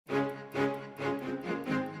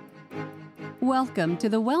Welcome to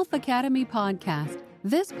the Wealth Academy podcast.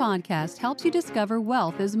 This podcast helps you discover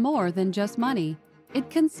wealth is more than just money. It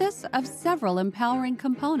consists of several empowering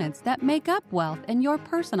components that make up wealth in your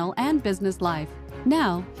personal and business life.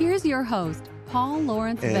 Now, here's your host, Paul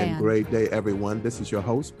Lawrence Van. And great day, everyone. This is your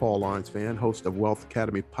host, Paul Lawrence Van, host of Wealth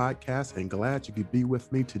Academy Podcast, and glad you could be with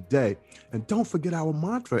me today. And don't forget our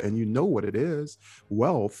mantra, and you know what it is.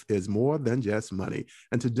 Wealth is more than just money.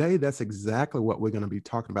 And today, that's exactly what we're going to be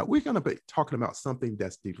talking about. We're going to be talking about something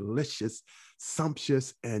that's delicious,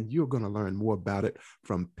 sumptuous, and you're going to learn more about it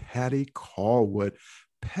from Patty Callwood.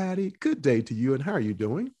 Patty, good day to you, and how are you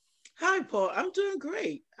doing? Hi, Paul. I'm doing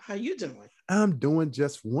great. How you doing? I'm doing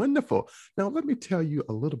just wonderful. Now, let me tell you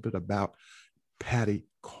a little bit about Patty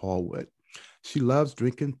Callwood. She loves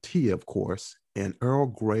drinking tea, of course, and Earl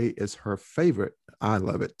Grey is her favorite. I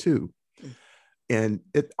love it too. And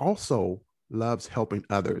it also loves helping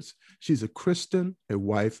others. She's a Christian, a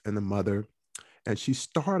wife, and a mother. And she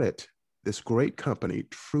started this great company,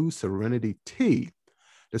 True Serenity Tea,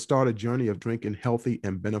 to start a journey of drinking healthy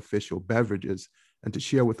and beneficial beverages, and to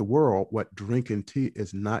share with the world what drinking tea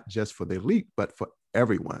is not just for the elite, but for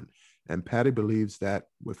everyone. And Patty believes that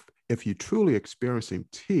if you're truly experiencing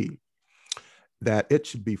tea, that it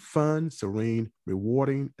should be fun, serene,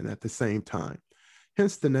 rewarding, and at the same time.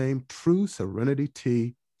 Hence the name True Serenity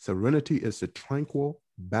Tea. Serenity is the tranquil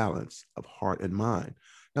balance of heart and mind.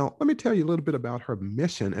 Now, let me tell you a little bit about her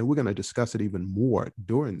mission, and we're going to discuss it even more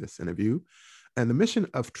during this interview. And the mission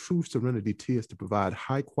of True Serenity Tea is to provide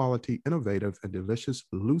high quality, innovative, and delicious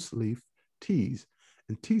loose leaf teas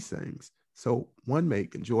and tea things, so one may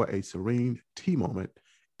enjoy a serene tea moment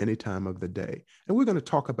any time of the day. And we're going to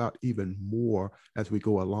talk about even more as we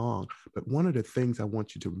go along. But one of the things I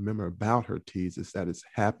want you to remember about her teas is that it's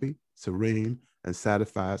happy, serene, and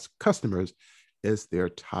satisfies customers is their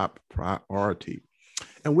top priority.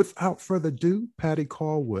 And without further ado, Patty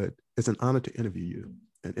Callwood, it's an honor to interview you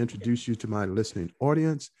and introduce you to my listening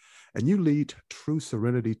audience. And you lead True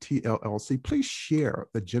Serenity Tea LLC. Please share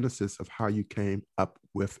the genesis of how you came up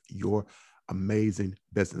with your amazing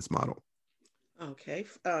business model. Okay.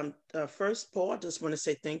 First, Paul, I just want to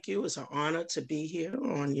say thank you. It's an honor to be here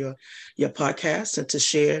on your podcast and to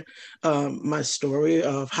share my story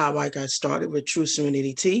of how I got started with True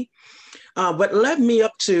Serenity Tea. What led me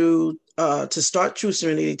up to start True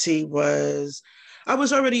Serenity Tea was I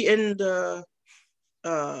was already in the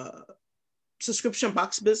subscription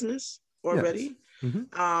box business already. Yes.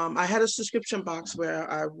 Mm-hmm. I had a subscription box where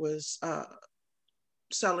I was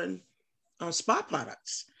selling spa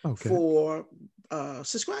products for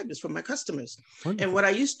subscribers, for my customers. Wonderful. And what I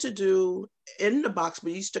used to do in the box,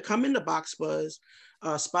 what used to come in the box was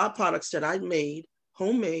spa products that I made,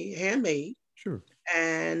 homemade, handmade. Sure.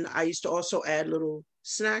 And I used to also add little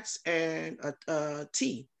snacks and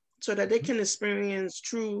tea so that they can experience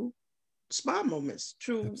true spa moments,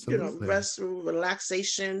 true, Absolutely. Rest,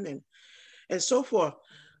 relaxation, and so forth.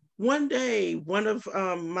 One day, one of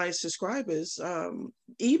my subscribers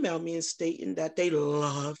emailed me and stating that they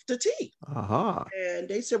love the tea. Uh-huh. And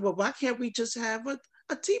they said, well, why can't we just have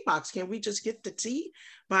a tea box? Can't we just get the tea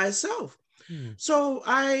by itself? So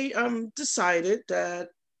I decided that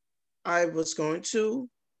I was going to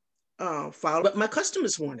follow what my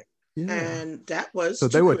customers wanted. Yeah. And that was so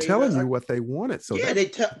they were telling you what they wanted. So yeah, they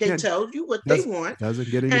tell you what they want. Doesn't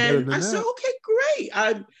get any better than that. I said, okay,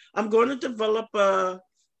 great. I'm going to develop a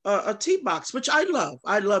tea box, which I love.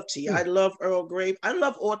 I love tea. Yeah. I love Earl Grey. I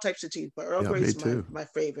love all types of tea, but Earl Grey is my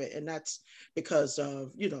favorite, and that's because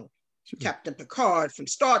of sure. Captain Picard from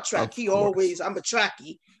Star Trek. I'm a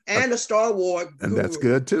Trekkie and a Star Wars and guru. That's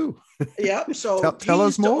good too. Yep. So tell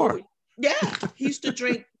us more. He used to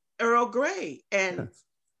drink Earl Grey, and yes.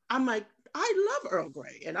 I'm like, I love Earl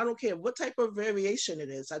Grey, and I don't care what type of variation it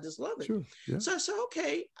is. I just love it. Sure. Yeah. So I said,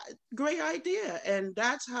 okay, great idea. And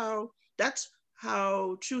that's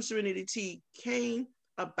how True Serenity Tea came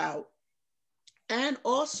about. And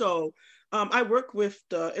also, I work with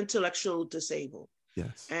the intellectual disabled.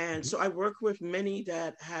 Yes. And so I work with many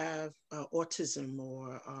that have autism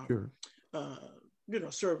or,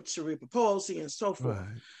 cerebral palsy and so forth.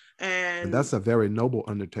 Right. And that's a very noble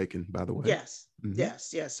undertaking, by the way. Yes,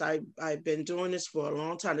 yes. I've been doing this for a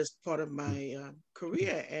long time. It's part of my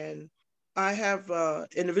career. And I have an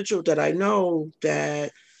individual that I know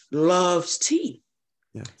that loves tea.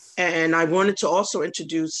 Yes. And I wanted to also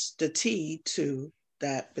introduce the tea to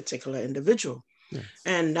that particular individual. Yes.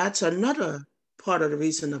 And that's another part of the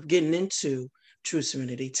reason of getting into True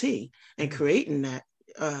Serenity Tea and creating that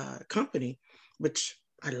company, which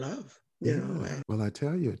I love. Well, I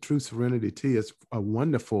tell you, True Serenity Tea is a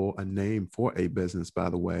wonderful name for a business,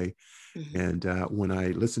 by the way. Mm-hmm. And when I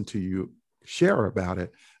listened to you share about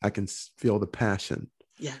it, I can feel the passion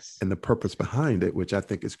yes, and the purpose behind it, which I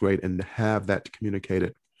think is great. And to have that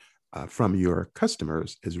communicated from your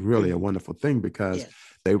customers is really a wonderful thing, because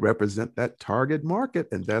they represent that target market,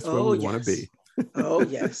 and that's where we want to be. Oh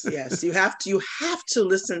yes, yes. You have to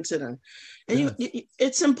listen to them, and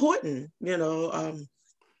it's important.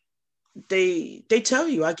 They tell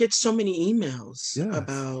you. I get so many emails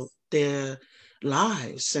about their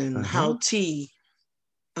lives and how tea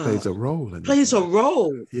plays a role in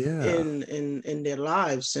their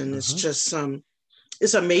lives, and it's just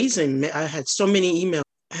it's amazing. I had so many emails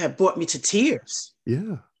have brought me to tears.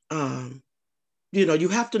 Yeah. You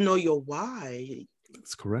have to know your why.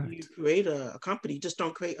 That's correct. You create a company. Just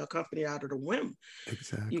don't create a company out of the whim.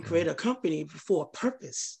 Exactly. You create a company for a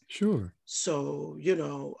purpose. Sure. So,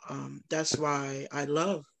 that's why I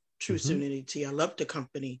love True Serenity Tea. I love the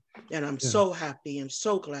company. And I'm so happy and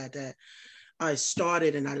so glad that I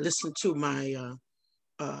started and I listened to my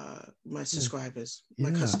my subscribers,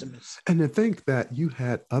 my customers. And to think that you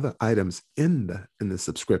had other items in the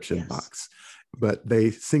subscription box, but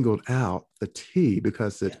they singled out the tea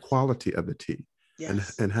because the quality of the tea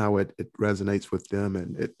and how it resonates with them,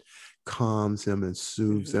 and it calms them and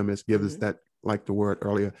soothes them. It gives us that, like the word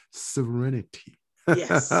earlier, serenity.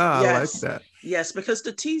 Yes. I like that. Yes, because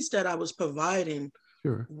the teas that I was providing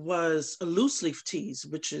was a loose leaf teas,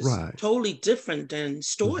 which is totally different than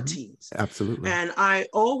store teas. Absolutely. And I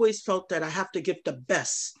always felt that I have to give the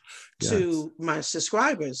best to my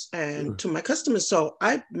subscribers and to my customers. So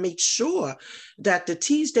I made sure that the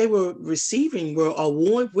teas they were receiving were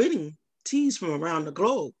award-winning teas from around the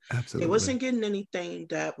globe. Absolutely. It wasn't getting anything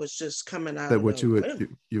that was just coming out that of what you would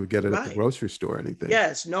get it at the grocery store or anything.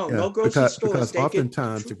 Yes, no grocery stores. Because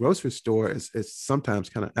oftentimes the grocery store is sometimes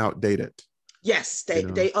kind of outdated. Yes,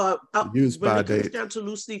 they are used when by it comes date. down to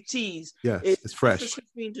loose leaf teas. Yes, it's fresh.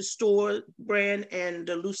 Between the store brand and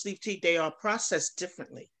the loose leaf tea, they are processed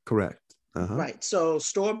differently. Correct. Right. So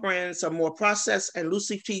store brands are more processed, and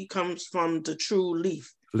loose leaf tea comes from the true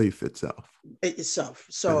leaf itself.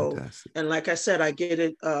 So, fantastic. And like I said, I get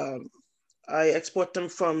it. I export them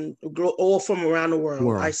from all from around the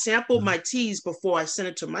world. I sample my teas before I send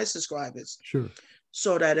it to my subscribers. Sure.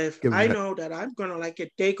 So that if I know that I'm going to like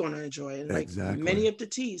it, they're going to enjoy it. And like many of the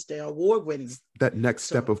teas, they're award-winning. That next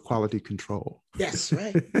step of quality control. That's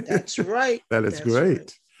right. That's right. That's great.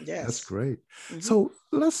 Right. Yes. That's great. So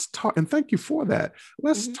let's talk, and thank you for that.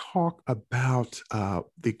 Let's talk about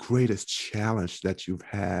the greatest challenge that you've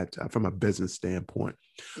had from a business standpoint.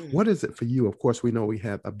 What is it for you? Of course, we know we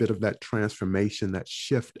had a bit of that transformation, that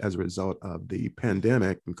shift as a result of the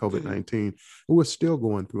pandemic and COVID-19. We're still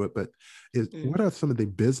going through it, but what are some of the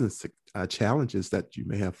business challenges that you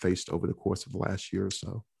may have faced over the course of the last year or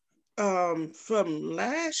so? From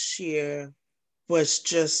last year was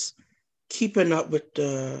just keeping up with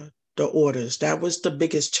the orders. That was the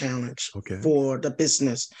biggest challenge for the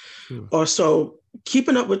business. Also,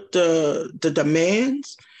 keeping up with the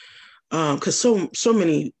demands, because so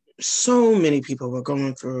many people were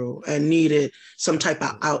going through and needed some type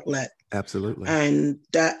of outlet. Absolutely. And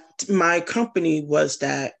that my company was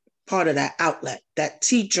that part of that outlet. That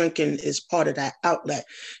tea drinking is part of that outlet.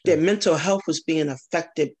 Their mental health was being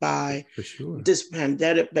affected by this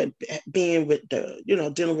pandemic, being with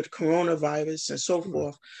dealing with coronavirus and so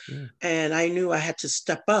forth. And I knew I had to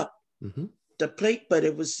step up the plate, but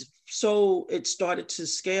it started to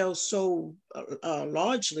scale so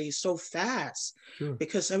largely, so fast,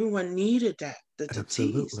 because everyone needed the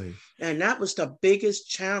teas. And that was the biggest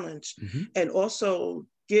challenge. And also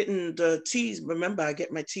getting the teas. Remember, I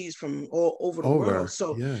get my teas from all over the world.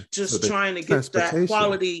 So just trying to get that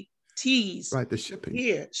quality teas. Right, the shipping.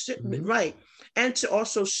 Here, right. And to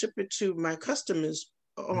also ship it to my customers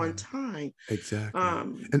on time. Exactly.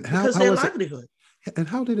 And because their livelihood. And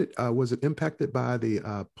how did it, was it impacted by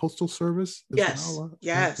the Postal Service? Yes.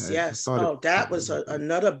 Oh, that was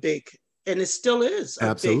another big, and it still is.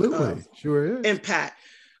 Absolutely. Big, sure is. Impact.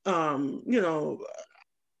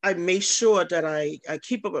 I make sure that I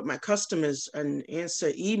keep up with my customers and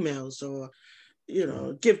answer emails or,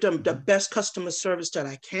 give them the best customer service that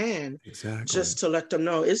I can. Exactly. Just to let them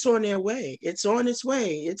know it's on their way. It's on its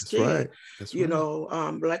way. It's That's there. Right. That's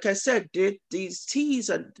right. Like I said, these tea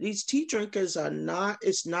drinkers are not.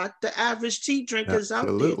 It's not the average tea drinkers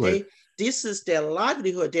Absolutely. out there. This is their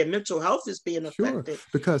livelihood. Their mental health is being affected.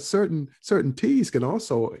 Because certain teas can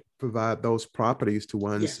also provide those properties to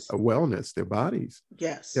one's wellness, their bodies.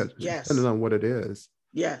 Yes. Depending on what it is.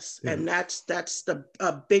 Yes, and that's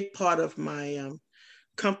a big part of my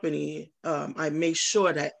company. I make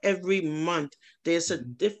sure that every month there's a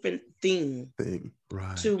different theme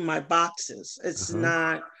right. to my boxes. It's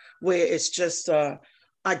not where it's just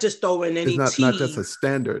I just throw in any it's tea. not just a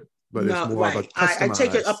standard, but it's more of a customized. I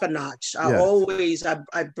take it up a notch.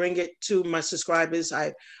 I bring it to my subscribers.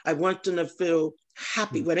 I want them to feel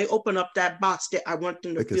happy when they open up that box. I want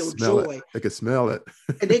them to feel joy. They can smell it,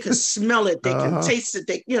 and they can smell it. They can taste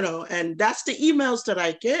it. And that's the emails that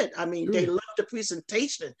I get. I mean, they love the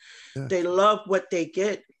presentation. Yeah. They love what they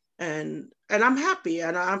get, and I'm happy,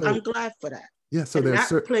 and I'm glad for that. Yeah, so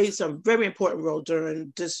that plays a very important role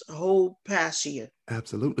during this whole past year.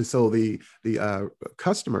 Absolutely. So the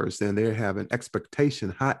customers then, they have an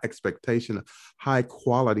high expectation of high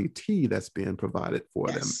quality tea that's being provided for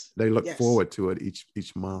them. They look forward to it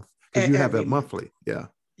each month, because you have it monthly. Yeah.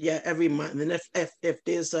 Yeah, every month. And if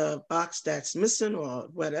there's a box that's missing or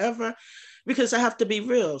whatever, because I have to be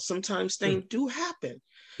real, sometimes things do happen.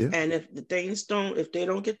 Yeah. And if they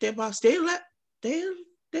don't get their box, they'll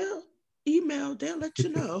email, they'll let you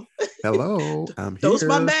know. Hello, I'm here. Those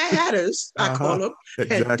my Mad Hatters, I call them.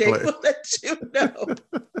 Exactly. And they will let you know.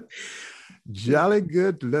 Jolly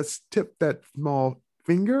good. Let's tip that small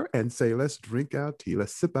finger and say, let's drink our tea.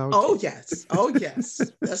 Let's sip our tea. Oh, yes.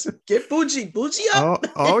 Let's get bougie up.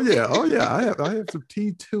 Oh, yeah. I have some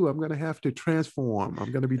tea too. I'm going to have to transform.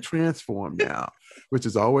 I'm going to be transformed now, which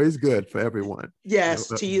is always good for everyone. Yes,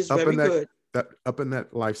 tea is very good. Up in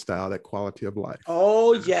that lifestyle, that quality of life.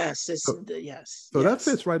 Oh, yes. Yes. That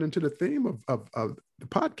fits right into the theme of the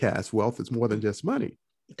podcast. Wealth is more than just money.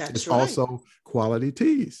 It's also quality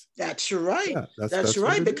teas. That's right. Yeah, that's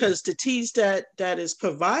right. Because the teas that is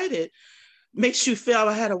provided makes you feel.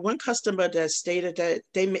 I had one customer that stated that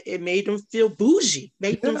it made them feel bougie,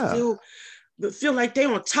 made them feel like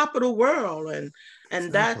they're on top of the world,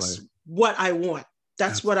 and that's what I want.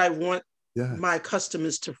 That's what I want. Yeah. My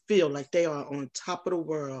customers to feel like they are on top of the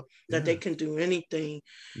world, that they can do anything,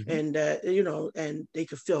 and and they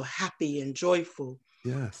can feel happy and joyful.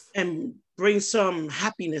 Yes. And bring some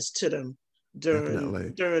happiness to them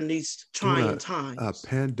during these trying times. A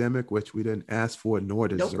pandemic which we didn't ask for nor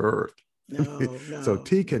deserved. No. So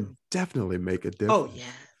tea can definitely make a difference. Oh,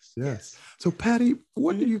 yes. So Patty,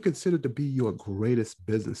 what do you consider to be your greatest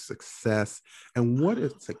business success, and what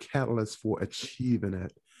is the catalyst for achieving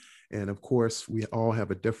it? And of course, we all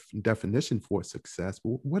have a different definition for success.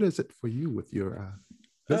 But what is it for you with your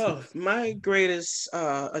business? My greatest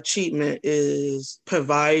achievement is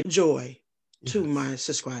provide joy to my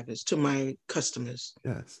subscribers, to my customers.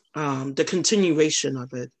 Yes. The continuation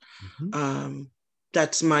of it.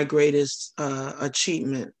 That's my greatest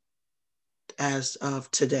achievement as of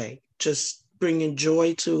today. Just bringing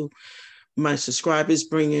joy to my subscribers,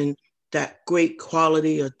 bringing that great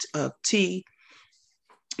quality of tea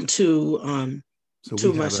to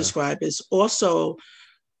my subscribers. Also,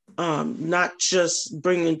 not just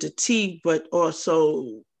bringing the tea, but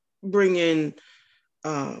also bringing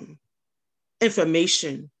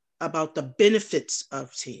information about the benefits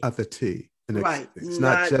of tea. Of the tea. And it's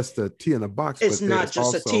not just a tea in a box. It's not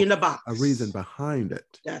just a tea in a box. A reason behind it.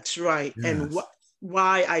 That's right. Yes. And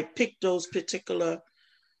why I picked those particular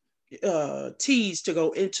teas to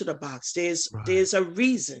go into the box. There's a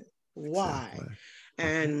reason why. Exactly.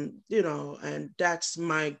 And and that's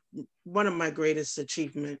one of my greatest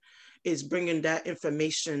achievement, is bringing that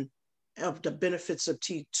information of the benefits of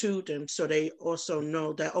tea to them, so they also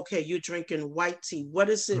know that, okay, you're drinking white tea. What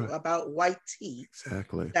is it about white tea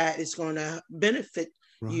that is going to benefit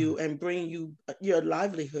you and bring you your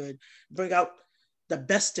livelihood, bring out the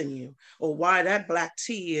best in you, or why that black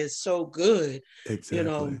tea is so good?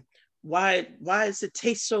 Exactly. Why does it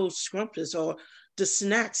taste so scrumptious? Or the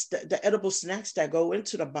snacks, the edible snacks that go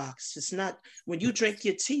into the box. It's not, when you drink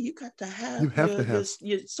your tea, you got to have,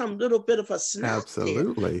 some little bit of a snack.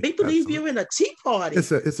 Absolutely. They believe you're in a tea party.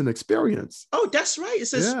 It's an experience. Oh, that's right.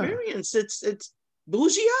 It's an experience. It's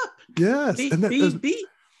bougie up. Yes. Be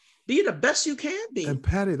the best you can be. And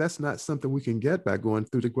Patty, that's not something we can get by going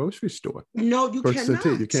through the grocery store. No, you cannot.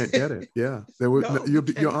 You can't get it. Yeah.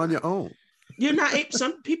 You're on your own. You're not able,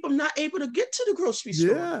 some people not able to get to the grocery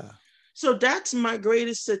store. Yeah. So that's my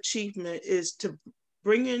greatest achievement, is to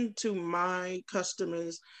bring into my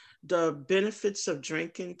customers the benefits of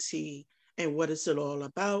drinking tea and what is it all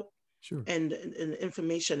about, and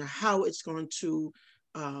information on how it's going to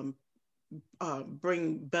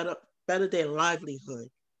bring better their livelihood.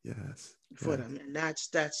 Yes. For them, and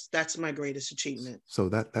that's my greatest achievement. So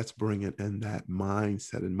that's bringing in that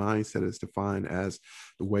mindset, and mindset is defined as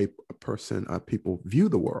the way people view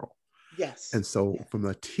the world. Yes. And so from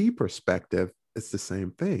a tea perspective, it's the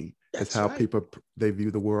same thing. It's how people, they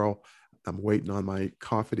view the world. I'm waiting on my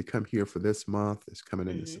coffee to come here for this month. It's coming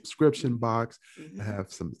in the subscription box. I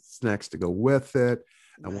have some snacks to go with it.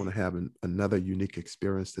 I want to have another unique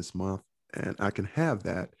experience this month. And I can have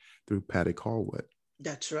that through Patty Callwood.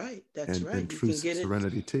 That's right. That's right. And True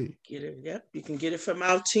Serenity Tea. Get it. Yep. You can get it from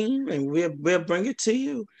our team, and we'll bring it to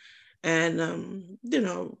you. And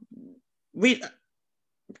we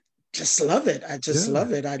just love it. I just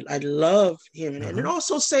love it. I love hearing it, and it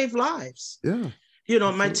also saved lives. Yeah.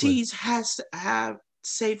 My teas have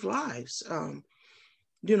saved lives.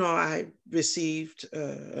 I received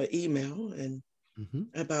an email and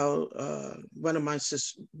about one of my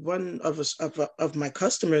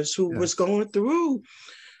customers who was going through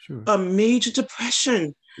a major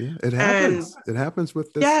depression. Yeah, it happens. It happens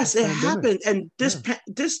with this. Yes, it happened, and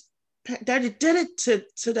that it did it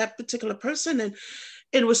to that particular person, and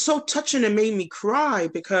it was so touching. It made me cry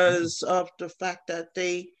because of the fact that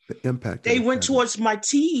the impact they went towards my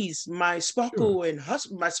teas, my sparkle and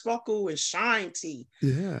my sparkle and shine tea.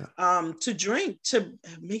 Yeah. To drink to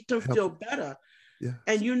make them feel better. Yeah.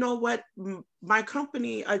 And you know what? My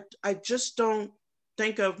company, I just don't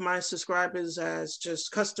think of my subscribers as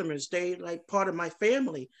just customers. They like part of my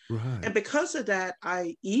family. Right. And because of that,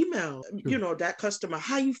 I email, that customer,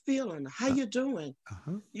 how you feeling? How you doing?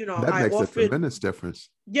 That makes a tremendous difference.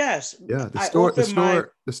 Yes. Yeah. The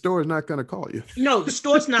store is not going to call you. No, the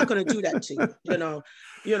store's not going to do that to you.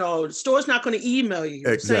 The store's not going to email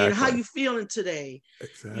you saying, how you feeling today?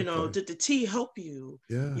 Exactly. Did the tea help you?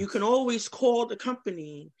 Yeah. You can always call the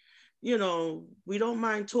company. We don't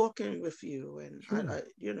mind talking with you. And,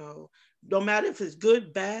 no matter if it's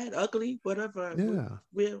good, bad, ugly, whatever,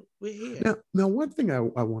 we're here. Now, one thing I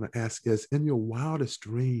want to ask is, in your wildest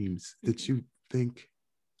dreams, did you think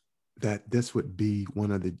that this would be one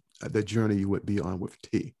of the journey you would be on with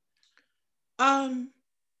tea?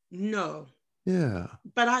 No. Yeah.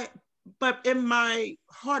 But in my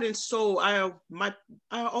heart and soul, I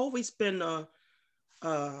always been a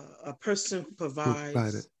person who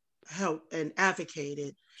provides help and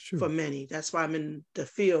advocated for many. That's why I'm in the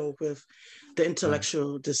field with the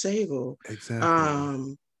intellectual disabled.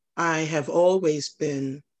 Exactly. I have always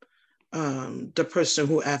been the person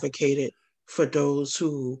who advocated for those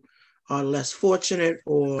who are less fortunate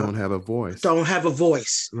or don't have a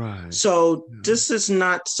voice. Right. So this is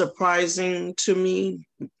not surprising to me,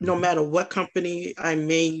 no matter what company I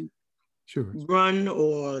may run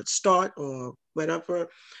or start or whatever.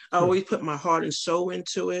 I always put my heart and soul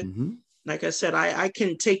into it. Like I said, I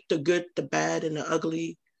can take the good, the bad, and the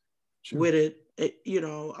ugly with it,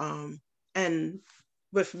 and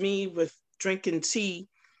with me, with drinking tea,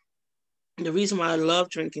 the reason why I love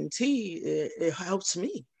drinking tea, it helps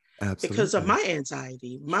me. Absolutely. Because of my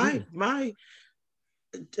anxiety, my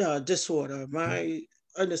disorder, my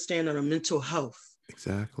understanding of mental health.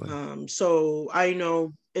 Exactly. So I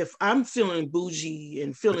know if I'm feeling bougie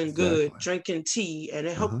and feeling good, drinking tea, and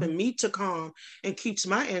it helping me to calm and keeps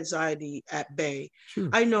my anxiety at bay,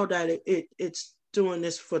 I know that it's doing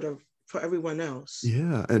this for everyone else.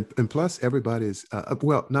 Yeah. And plus everybody's,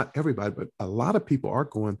 not everybody, but a lot of people are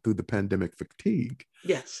going through the pandemic fatigue.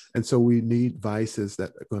 Yes. And so we need vices that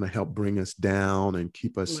are going to help bring us down and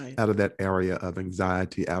keep us out of that area of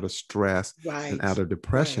anxiety, out of stress, and out of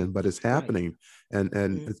depression. But it's happening. And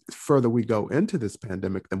the further we go into this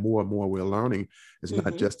pandemic, the more and more we're learning it's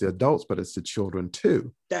not just the adults, but it's the children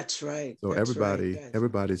too. That's right. So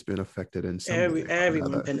everybody's been affected in some way.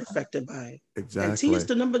 Everyone's been affected by it. Exactly. And tea is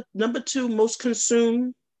the number 2 most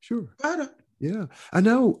consumed product. Yeah, I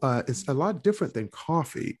know it's a lot different than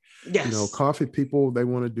coffee. Yes. Coffee people, they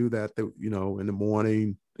want to do that, in the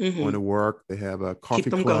morning, going to work, they have a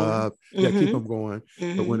coffee club. Keep them going.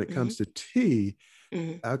 But when it comes to tea,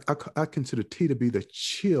 I consider tea to be the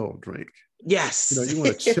chill drink. Yes. You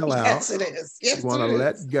want to chill out. Yes, it is. Yes, you want to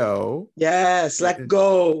let go. Yes, let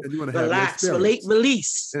go. And you want to relax,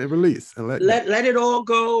 release. And release. And let it all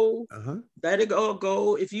go. Let it all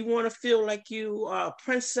go. If you want to feel like you are a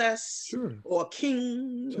princess or a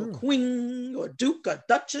king or queen or duke or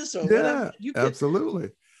duchess or whatever. You could, absolutely.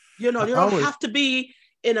 You don't have to be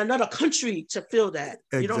in another country to feel that.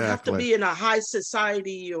 You don't have to be in a high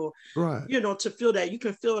society or to feel that. You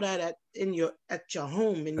can feel that at your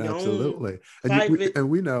home, in your own private and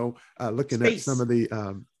we know looking space. At some of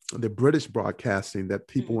the British broadcasting that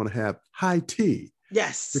people want to have high tea.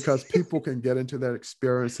 Yes. Because people can get into that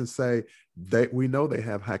experience and say we know they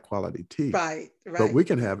have high quality tea. Right. But we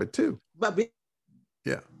can have it too. But we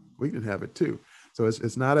can have it too. So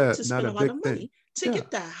it's not a big thing to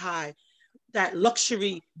get that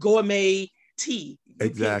luxury gourmet tea. You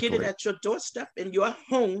can get it at your doorstep in your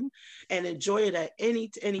home and enjoy it at any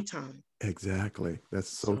time. Exactly. That's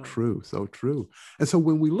so true. So true. And so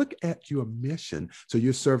when we look at your mission, so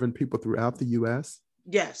you're serving people throughout the U.S.?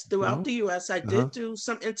 Yes, throughout the U.S. I did do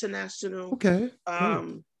some international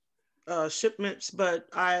shipments, but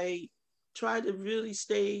I try to really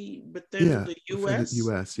stay within the U.S.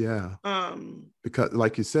 U.S. Yeah. Because,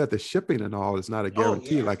 like you said, the shipping and all is not a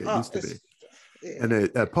guarantee like it used to be. Yeah. And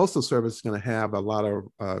the Postal Service is going to have a lot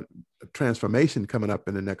of transformation coming up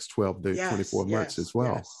in the next 12 to 24 months as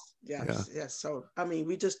well. Yes. So, I mean,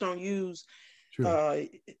 we just don't use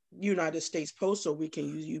United States Postal. We can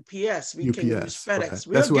use UPS. We can use FedEx.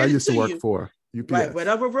 That's who I used to work for. UPS. Right.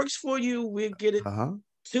 Whatever works for you, we'll get it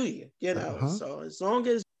to you, So as long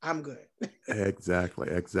as I'm good. Exactly.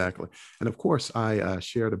 And of course, I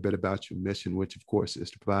shared a bit about your mission, which of course is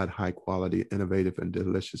to provide high quality, innovative, and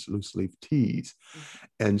delicious loose leaf teas.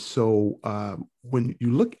 And so when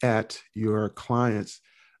you look at your clients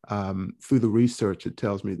through the research, it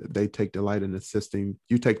tells me that you take delight in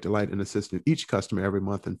assisting each customer every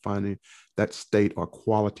month in finding that state or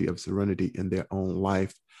quality of serenity in their own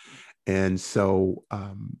life. And so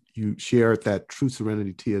you shared that True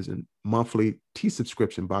Serenity Tea is a monthly tea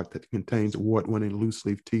subscription box that contains award-winning loose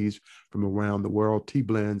leaf teas from around the world, tea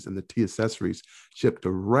blends, and the tea accessories shipped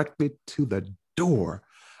directly to the door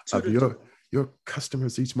of your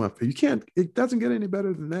customers each month. It doesn't get any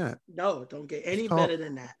better than that. No, don't get any better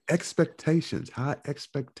than that. High expectations.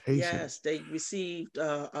 Yes, they received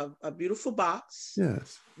a beautiful box.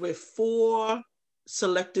 Yes. With 4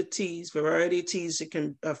 selected teas, variety of teas. It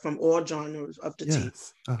can from all genres of the tea.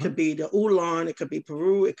 It could be the oolong, it could be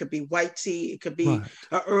Peru, it could be white tea, it could be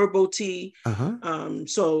a herbal tea.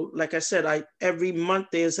 So like I said, every month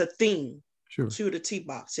there's a theme to the tea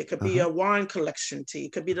box. It could be a wine collection tea,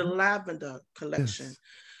 it could be the lavender collection.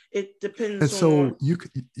 It depends. And so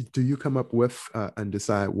do you come up with and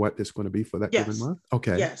decide what it's going to be for that given month?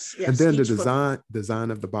 Okay. Yes. And then the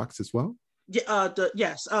design of the box as well? Yeah,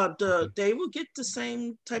 they will get the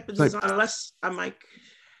same type of design, unless I'm like,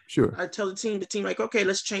 I tell the team like, okay,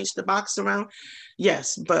 let's change the box around.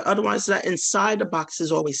 Yes, but otherwise, that inside the box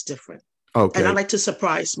is always different. Okay. And I like to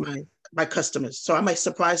surprise my customers, so I might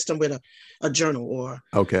surprise them with a journal or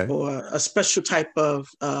a special type of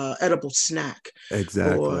edible snack,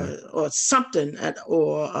 or something,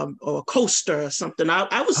 or a coaster or something.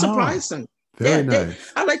 I would surprise them. Very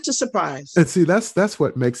nice. I like to surprise. And see, that's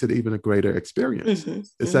what makes it even a greater experience.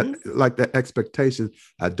 It's that, like, that expectation.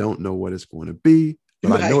 I don't know what it's going to be,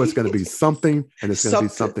 but I know it's going to be something, and it's going to be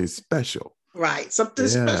something special. Right, something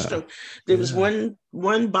special. There was one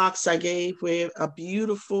box I gave with a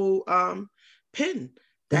beautiful pin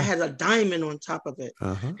that had a diamond on top of it,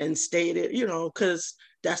 and stated, because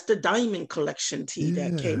that's the diamond collection tea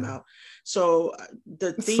that came out. So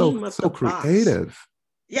the theme of the creative.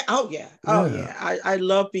 Box, I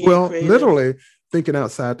love being creative. Literally thinking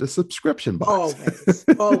outside the subscription box.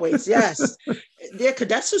 Always, yes. Yeah, because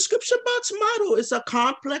that subscription box model is a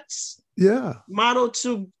complex model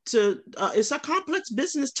to it's a complex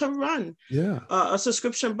business to run. A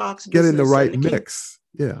subscription box business. Getting the right mix.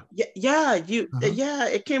 It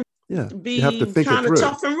can be kind of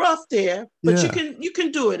tough and rough there, but you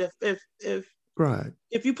can do it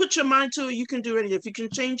if you put your mind to it. You can do it. If you can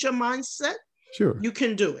change your mindset, you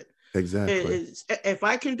can do it. Exactly. If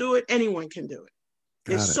I can do it, anyone can do it.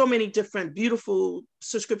 There's so many different beautiful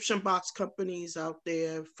subscription box companies out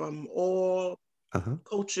there from all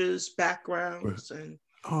cultures, backgrounds, and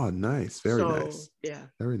nice. Very nice. Yeah.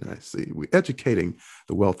 Very nice. See, we're educating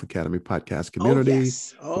the Wealth Academy podcast community.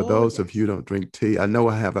 For those of you who don't drink tea, I know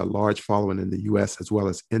I have a large following in the US as well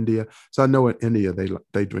as India. So I know in India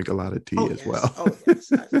they drink a lot of tea as well.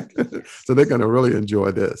 So they're going to really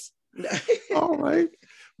enjoy this. All right.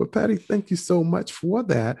 Well, Patty, thank you so much for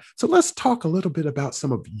that. So let's talk a little bit about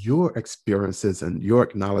some of your experiences and your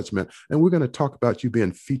acknowledgement. And we're going to talk about you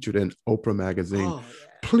being featured in Oprah magazine.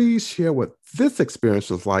 Please share what this experience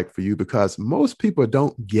was like for you, because most people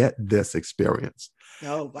don't get this experience.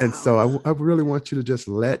 And so I really want you to just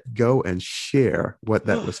let go and share what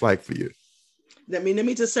that was like for you. Let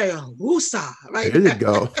me just say, woosah, right? There you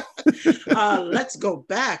go. Let's go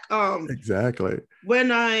back. Exactly.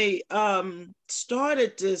 When I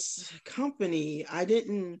started this company, I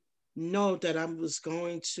didn't know that I was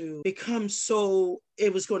going to become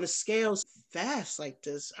it was going to scale fast like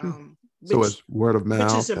this. So it's word of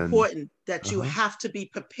mouth. Which is important, that you have to be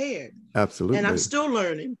prepared. Absolutely. And I'm still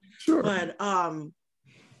learning. Sure. But I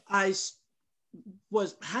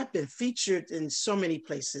have been featured in so many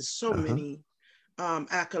places, so many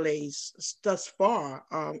accolades thus far.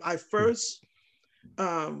 I first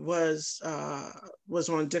was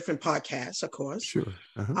on different podcasts, of course. Sure.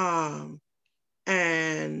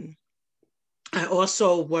 And I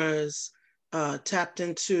also was tapped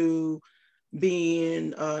into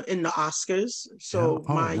being in the Oscars. So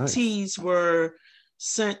my nice. teas were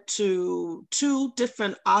sent to 2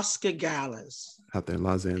 different Oscar galas out there in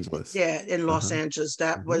Los Angeles. Yeah, in Los Angeles.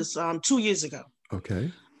 That was 2 years ago.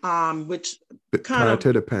 Okay. Which prior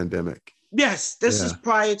to the pandemic. Yes, this is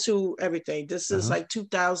prior to everything. This is like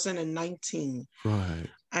 2019. Right.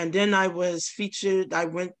 And then I was featured. I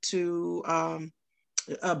went to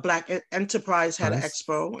Black Enterprise had an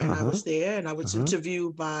expo, and I was there, and I was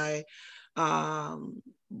interviewed by Walmart,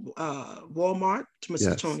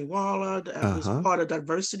 Mr. Tony Waller. That was part of the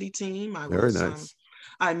diversity team. Very nice.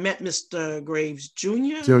 I met Mr. Graves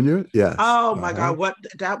Jr. Jr. Yes. Oh my God!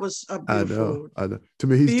 That was a beautiful. I know. To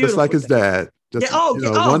me, he's just like his dad. Just,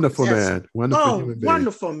 wonderful man. Wonderful human being.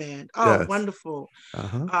 Wonderful man. Oh, wonderful.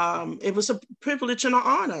 It was a privilege and an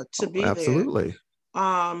honor to be there. Absolutely.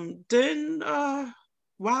 Then,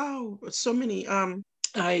 wow, so many.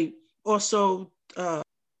 I also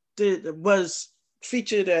was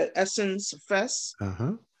featured at Essence Fest.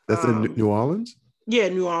 That's in New Orleans. Yeah,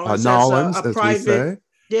 New Orleans. New Orleans, as private, we say.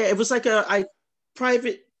 Yeah, it was like a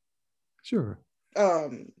private. Sure.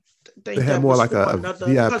 They had more like a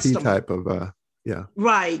VIP customer. Type of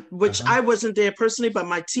right, which I wasn't there personally, but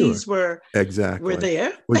my teas were there.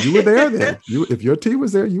 Well, you were there then. If your tea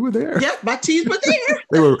was there, you were there. Yep, my teas were there.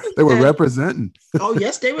 they were representing. Oh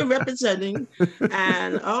yes, they were representing,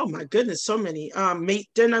 and oh my goodness, so many.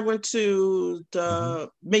 Then I went to the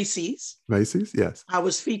Macy's. Macy's, yes. I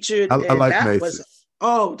was featured. I like Macy's.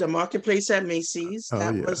 The marketplace at Macy's.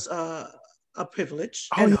 That was a privilege.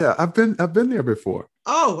 Oh yeah, I've been there before.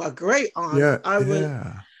 Oh, a great honor.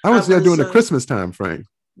 I was there during the Christmas time frame.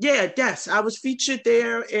 Yeah, yes. I was featured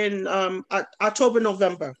there in October,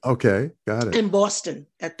 November. Okay, got it. In Boston,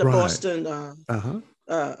 at the Boston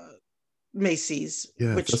Macy's.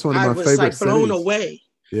 Yeah, which that's one of my favorite blown cities. away.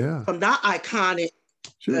 Yeah. From that iconic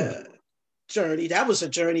journey. That was a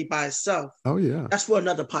journey by itself. Oh yeah. That's for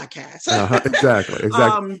another podcast. Exactly.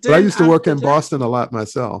 But I used to work in Boston a lot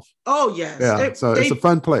myself. Oh yes. Yeah. It's a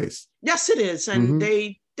fun place. Yes, it is. And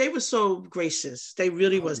they were so gracious. They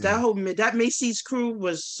really was. That Macy's crew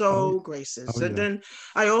was so gracious. And then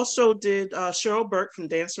I also did Cheryl Burke from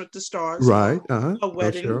Dance with the Stars. Right. A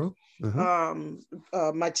wedding.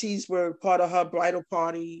 My teas were part of her bridal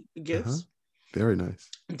party gifts. Very nice.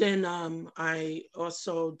 Then I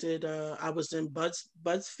also did. I was in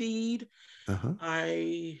BuzzFeed.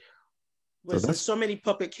 I was in so many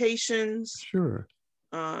publications. Sure.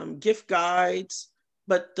 Gift guides,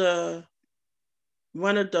 but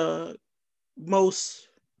one of the most.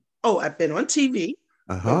 Oh, I've been on TV.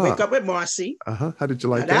 Wake Up with Marcy. How did you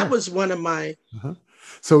like that? That was one of my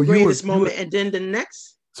greatest moments. And then the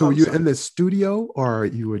next. So were you in the studio, or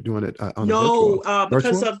you were doing it on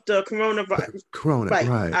because of the coronavirus.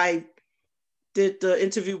 Right. I did the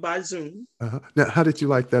interview by Zoom. Now, how did you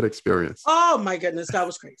like that experience? Oh my goodness, that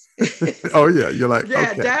was crazy. Oh yeah, you're like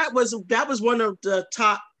that was one of the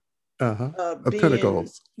top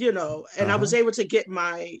pinnacles. And I was able to get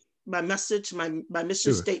my message, my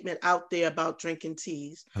mission statement out there about drinking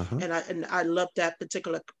teas, and I love that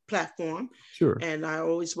particular platform. Sure. And I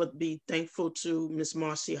always would be thankful to Miss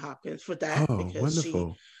Marcy Hopkins for that because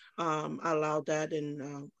wonderful. she allowed that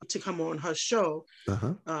and to come on her show,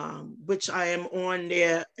 which I am on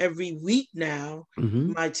there every week now.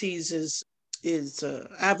 My teas is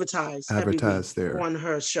advertised every week there on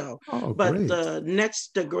her show. But great.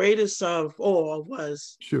 The greatest of all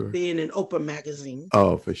was being in Oprah magazine.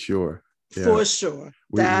 Oh, for sure. Yeah. For sure.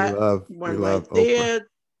 We love there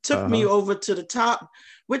took me over to the top,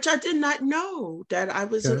 which I did not know that I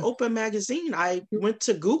was in Oprah magazine. I went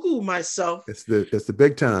to Google myself. It's the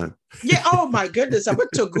big time. Yeah. Oh my goodness. I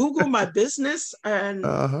went to Google my business, and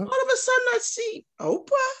all of a sudden I see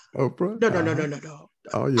Oprah. No.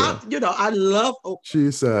 Oh yeah. I love Oprah.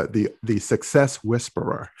 She's the success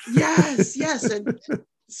whisperer. Yes. And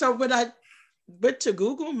so when I went to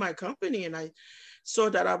Google my company and I saw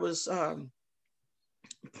that I was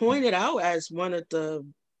pointed out as one of the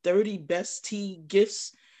 30 best tea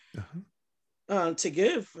gifts to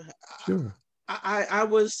give. Sure. I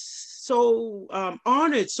was so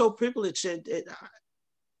honored, so privileged.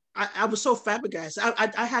 I was so flabbergasted.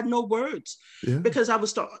 I had no words because I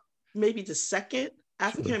was maybe the second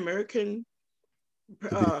African-American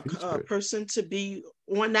person to be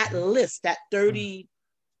on that list, that 30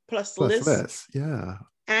 plus list. Yeah.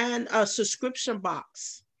 And a subscription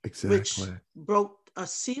box, which broke a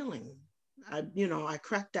ceiling. I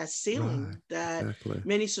cracked that ceiling that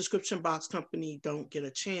many subscription box company don't get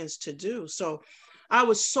a chance to do. So I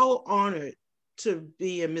was so honored to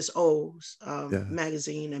be in Miss O's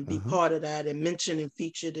magazine and be part of that and mentioned and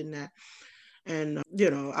featured in that. And,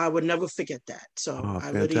 I would never forget that. So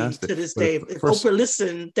I really, fantastic. to this day, if Oprah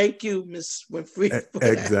listen, thank you, Miss Winfrey.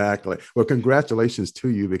 Exactly. Well, congratulations to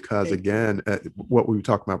you, because what we were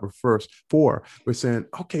talking about we're saying,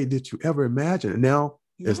 okay, did you ever imagine? And now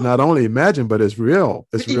it's not only imagined, but it's real.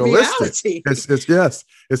 It's realistic. Reality.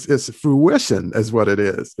 It's fruition is what it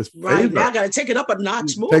is. It's right favor. Now I got to take it up a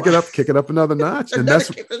notch more. Kick it up another notch, and that's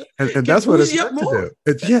what it's meant to do.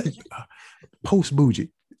 It's post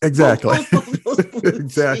bougie. Exactly.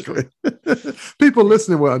 Exactly. People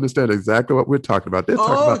listening will understand exactly what we're talking about. They're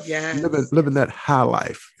talking about living that high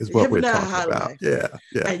life is what we're talking about. Life. Yeah.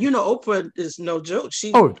 And Oprah is no joke.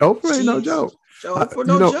 Oprah ain't no joke.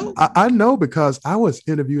 Oprah, joke. I know, because I was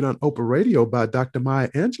interviewed on Oprah Radio by Dr. Maya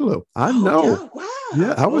Angelou. I know. Yeah, wow.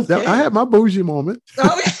 Yeah, I was. I had my bougie moment.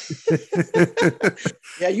 Oh,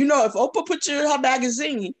 yeah. Yeah, if Oprah put you in her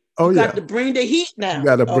magazine, you got to bring the heat now. You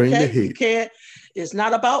got to bring the heat. You can't. It's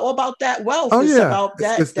not all about that wealth. It's about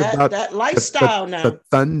that lifestyle now. The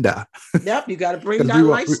thunder. Yep, you got to bring that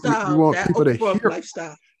lifestyle. We want that people to hear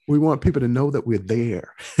lifestyle. We want people to know that we're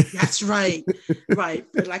there. That's right. Right.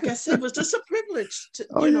 But like I said, it was just a privilege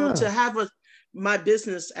to, to have my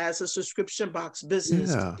business as a subscription box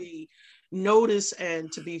business to be noticed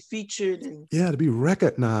and to be featured and to be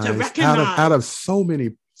recognized out of so many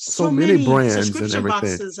brands subscription and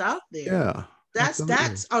everything. Boxes out there. Yeah.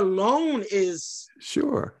 That's alone is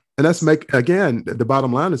sure. And that's the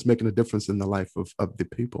bottom line is making a difference in the life of the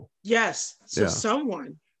people. Yes. So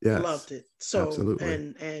someone loved it. So absolutely.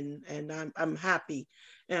 And I'm happy.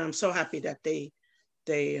 And I'm so happy that they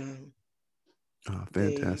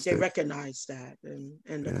fantastic. They recognize that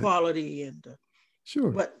and the quality and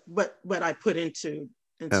what I put into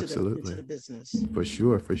the business. For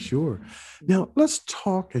sure. Now let's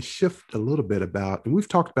talk and shift a little bit about, and we've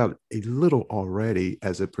talked about a little already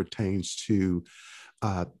as it pertains to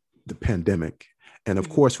the pandemic. And of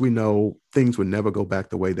course, we know things would never go back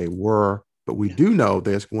the way they were, but we do know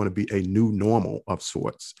there's going to be a new normal of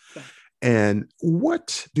sorts. Right. And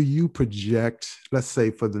what do you project, let's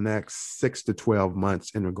say, for the next 6 to 12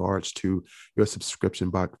 months in regards to your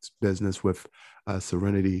subscription box business with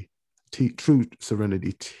Serenity Tea, True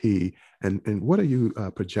Serenity Tea, and what are you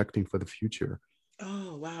projecting for the future?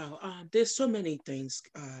 Oh, wow. There's so many things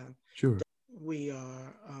sure. that we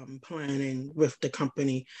are planning with the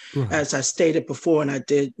company. Right. As I stated before, and I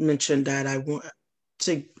did mention that I want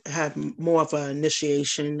to have more of an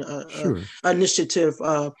initiative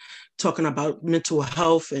talking about mental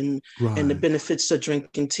health and the benefits of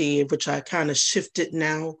drinking tea, which I kind of shifted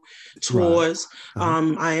now towards. Right.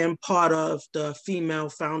 Uh-huh. I am part of the Female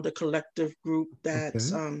Founder Collective group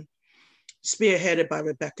that's spearheaded by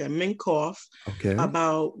Rebecca Minkoff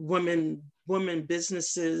about women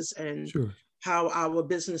businesses and how our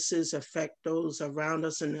businesses affect those around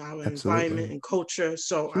us and our environment and culture.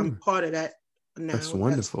 So I'm part of that now. That's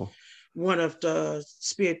wonderful. That's one of the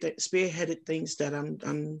spearheaded things that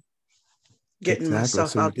I'm getting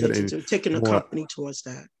myself out there to do, taking the company towards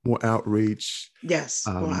that. More outreach. Yes,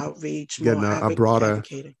 more outreach. Getting more a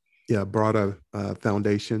broader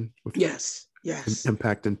foundation. Yes.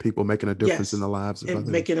 Impacting people, making a difference in the lives of others.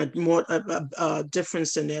 Making a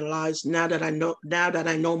difference in their lives. Now that I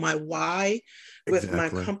know my why with my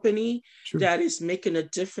company, that is making a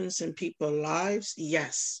difference in people's lives.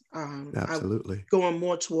 Yes. Absolutely. I'm going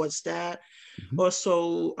more towards that. Mm-hmm.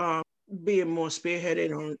 Also, being more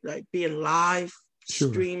spearheaded on like being live,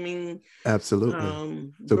 streaming.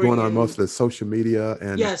 Absolutely. So going on most of the social media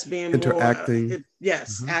and being interacting. More,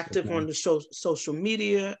 active on the social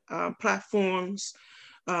media platforms.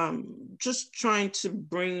 Just trying to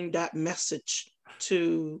bring that message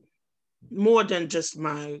to more than just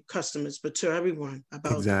my customers, but to everyone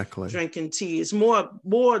about drinking tea. It's more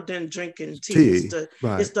than drinking tea.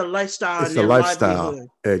 It's the lifestyle. It's the lifestyle.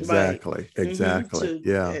 Exactly. Right? Exactly.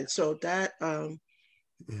 And so that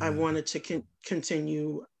I wanted to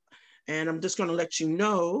continue. And I'm just going to let you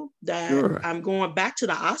know that I'm going back to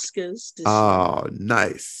the Oscars this year.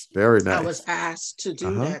 Nice. Very nice. I was asked to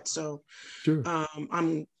do that. So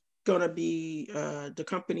I'm going to be, the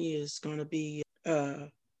company is going to be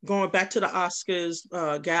going back to the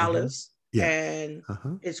Oscars galas. And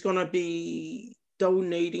it's going to be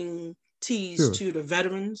donating teas to the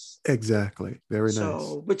veterans. Exactly. Very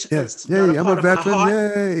nice. Which is I'm a veteran.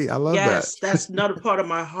 Yay. I love that. Yes, that's another part of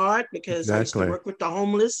my heart because I used to work with the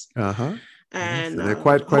homeless. And there are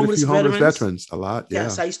quite a few homeless veterans. A lot. Yeah.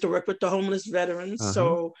 Yes, I used to work with the homeless veterans.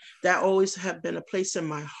 So that always have been a place in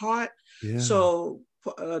my heart. Yeah. So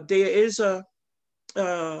there is a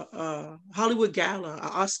Hollywood gala, an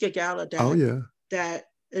Oscar gala that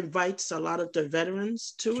invites a lot of the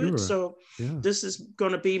veterans to it. So this is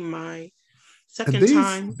going to be my Second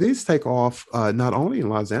time. These take off not only in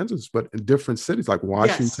Los Angeles, but in different cities like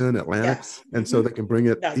Washington, Atlanta. Yes. And so they can bring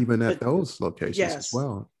it even at those locations as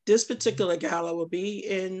well. This particular gala will be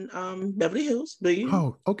in Beverly Hills.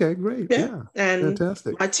 Oh, okay, great. Yeah. And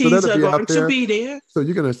fantastic. my teas are going to be there. So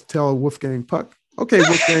you're going to tell Wolfgang Puck, okay,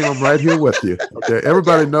 Wolfgang, I'm right here with you. Okay.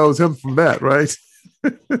 Everybody knows him from that, right?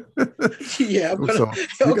 Yeah. So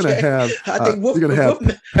you're going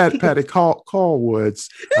to have Patty Callwood's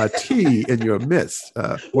tea in your midst,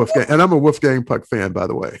 Wolfgang. And I'm a Wolfgang Puck fan, by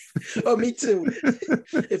the way. Oh, me too.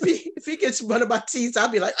 If he gets one of my teas, I'll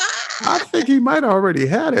be like, I think he might have already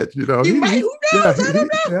had it. You know, who knows? I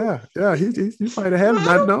don't know. Yeah. He might have had it,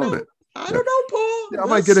 not known it. I don't know, Paul. Yeah,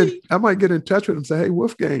 I might get in touch with him and say, hey,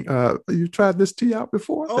 Wolfgang, you tried this tea out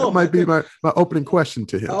before? Oh, that might be my opening question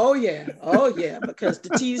to him. Oh yeah. Because the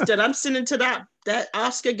teas that I'm sending to that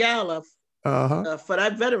Oscar Gala for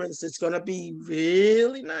that veterans, it's going to be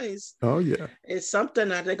really nice. Oh yeah. It's something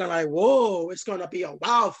that they're going to like, whoa, it's going to be a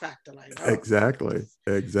wow factor. Like, oh. Exactly.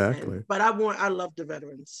 But I love the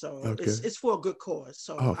veterans. So it's for a good cause.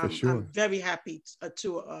 So I'm very happy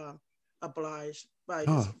to oblige by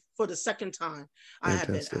for the second time. I have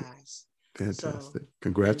been asked. Fantastic.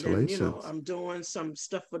 Congratulations. Then, I'm doing some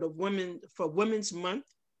stuff for Women's Month.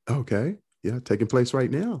 Okay. Yeah, taking place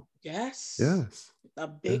right now. Yes. A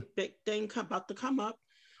big thing about to come up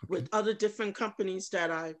with other different companies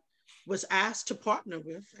that I was asked to partner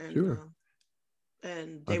with. And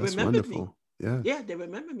and they remembered me. Yeah, they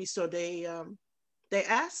remember me. So they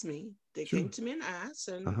asked me. They came to me and asked,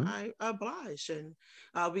 and I obliged. And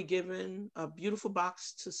I'll be giving a beautiful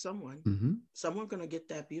box to someone. Mm-hmm. Someone gonna get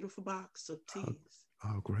that beautiful box of teas.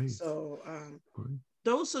 Oh, great! So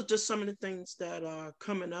those are just some of the things that are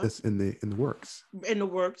coming up. It's in the works. In the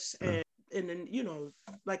works, and then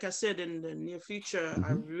like I said, in the near future,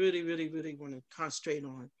 I really, really, really want to concentrate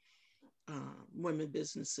on women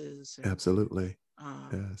businesses. And, absolutely.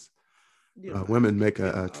 Yes. Women make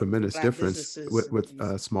a tremendous difference with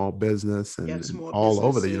small business and all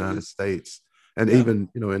over the United States, and even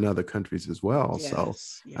in other countries as well.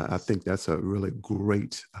 I think that's a really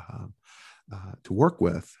great to work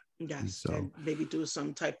with. Yes, and maybe do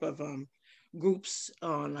some type of groups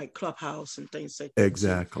on like Clubhouse and things like that.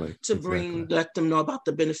 Exactly. To let them know about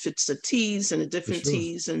the benefits of teas and the different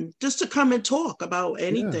teas, and just to come and talk about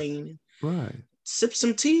anything. Right. Sip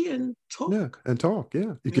some tea and talk. Yeah, and talk.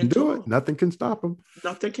 Yeah, you can do it. Nothing can stop them.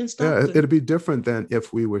 Nothing can stop them. It'd be different than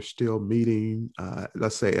if we were still meeting,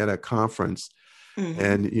 let's say at a conference,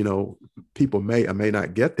 and people may or may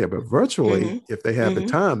not get there, but virtually, if they have the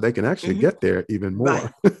time, they can actually get there even more.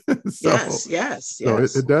 Right. Yes. So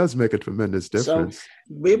it does make a tremendous difference. So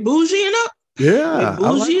we're bougieing up. Yeah, we're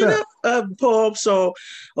bougieing up, Paul. So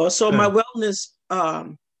also my wellness.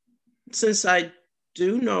 Since I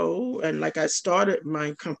do know, and like I started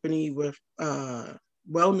my company with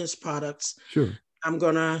wellness products. Sure. I'm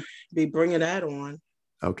gonna be bringing that on.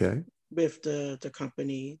 Okay. With the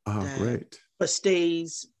company. Great. But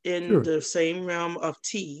stays in the same realm of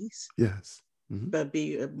teas. Yes. But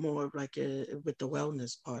be more like with the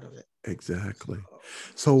wellness part of it. Exactly.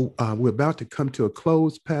 So we're about to come to a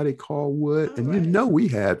close, Patty Callwood, and we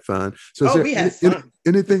had fun. So we had fun.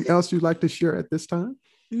 Anything else you'd like to share at this time?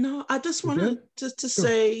 No, I just wanted to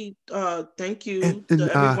say thank you to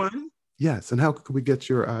everyone. Yes, and how could we get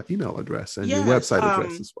your email address and your website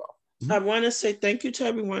address as well? I want to say thank you to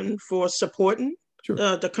everyone for supporting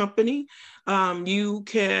the company. You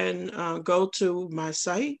can go to my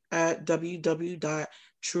site at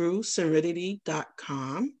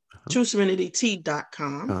www.trueserenitytea.com.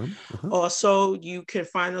 TrueSerenityTea.com. Also, you can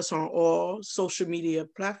find us on all social media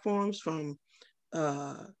platforms from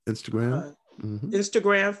Instagram.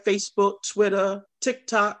 Instagram, Facebook, Twitter,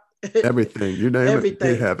 TikTok, everything. You name it,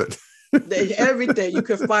 they have it. Everything. You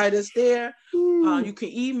can find us there. You can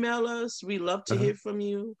email us. We love to hear from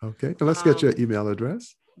you. Okay, and let's get your email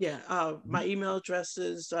address. Yeah, my email address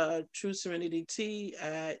is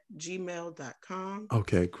trueserenitytea@gmail.com.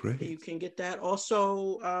 Okay, great. You can get that.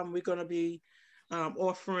 Also, we're going to be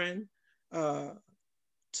offering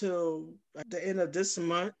till the end of this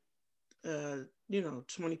month,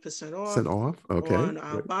 20% off. Okay. On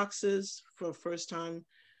our boxes for first-time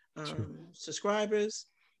subscribers.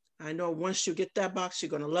 I know once you get that box,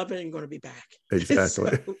 you're going to love it and you're going to be back.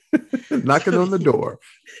 Exactly. Knocking on the door.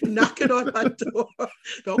 Knocking on my door.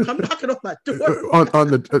 Don't come knocking on my door. on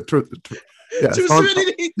the True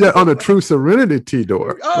Serenity. On the True Serenity Tea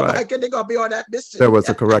door. Oh my God, they're going to be on that mission. There was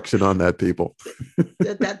a correction on that, people.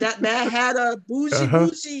 that man had a bougie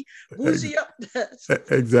up.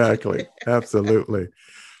 Exactly. Absolutely.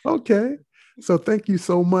 Okay. So thank you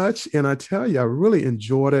so much. And I tell you, I really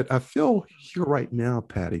enjoyed it. I feel here right now,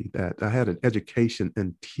 Patty, that I had an education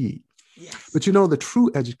in tea. Yes. But the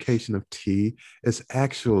true education of tea is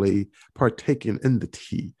actually partaking in the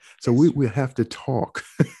tea. So we have to talk.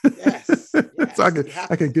 Yes. So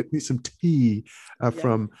I can get me some tea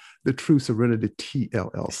from the True Serenity Tea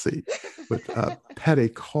LLC with Patty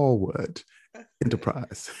Callwood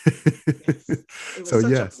Enterprise. It was so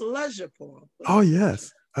such a pleasure, Paul. Oh,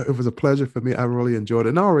 yes. It was a pleasure for me. I really enjoyed it.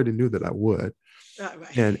 And I already knew that I would.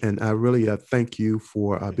 Right. And I really thank you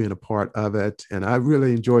for being a part of it. And I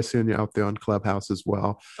really enjoy seeing you out there on Clubhouse as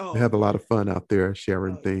well. We have a lot of fun out there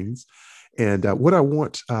sharing things. And what I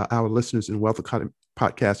want our listeners in Wealth Economy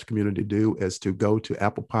Podcast community to do is to go to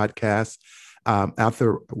Apple Podcasts.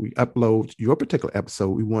 After we upload your particular episode,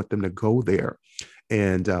 we want them to go there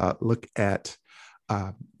and look at,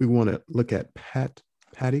 we want to look at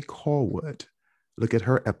Patty Callwood, look at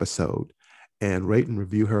her episode, and rate and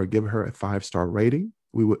review her, give her a 5-star rating.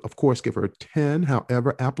 We would, of course, give her a 10.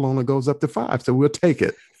 However, Apple only goes up to 5, so we'll take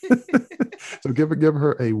it. So give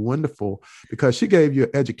her a wonderful, because she gave you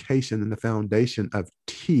education in the foundation of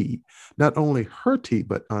tea, not only her tea,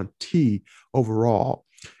 but on tea overall,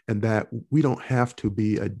 and that we don't have to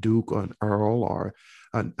be a Duke or an Earl or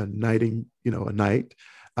a knighting, a knight.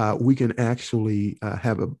 We can actually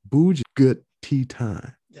have a bougie, good tea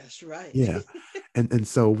time. That's right. Yeah. And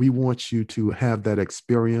so we want you to have that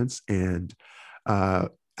experience. And I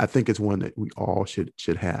think it's one that we all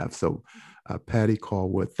should have. So Patty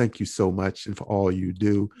Callwood, thank you so much. And for all you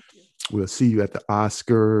do, we'll see you at the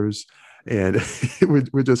Oscars. And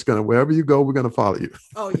we're just going to, wherever you go, we're going to follow you.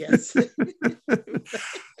 Oh, yes.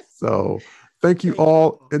 So thank you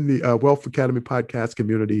all in the Wealth Academy podcast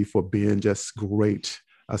community for being just great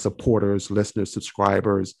supporters, listeners,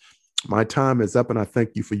 subscribers. My time is up, and I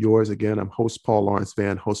thank you for yours. Again, I'm host Paul Lawrence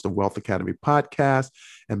Vann, host of Wealth Academy Podcast.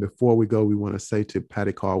 And before we go, we want to say to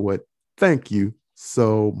Patty Callwood, thank you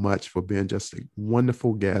so much for being just a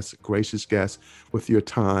wonderful guest, gracious guest with your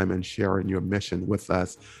time and sharing your mission with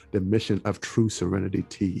us, the mission of True Serenity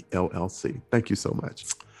Tea LLC. Thank you so much.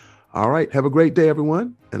 All right. Have a great day,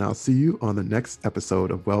 everyone. And I'll see you on the next episode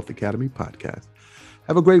of Wealth Academy Podcast.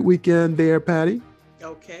 Have a great weekend there, Patty.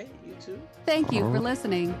 Okay. You too. Thank you for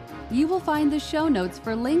listening. You will find the show notes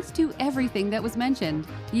for links to everything that was mentioned.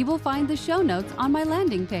 You will find the show notes on my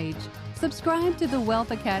landing page. Subscribe to the Wealth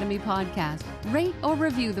Academy podcast. Rate or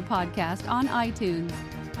review the podcast on iTunes.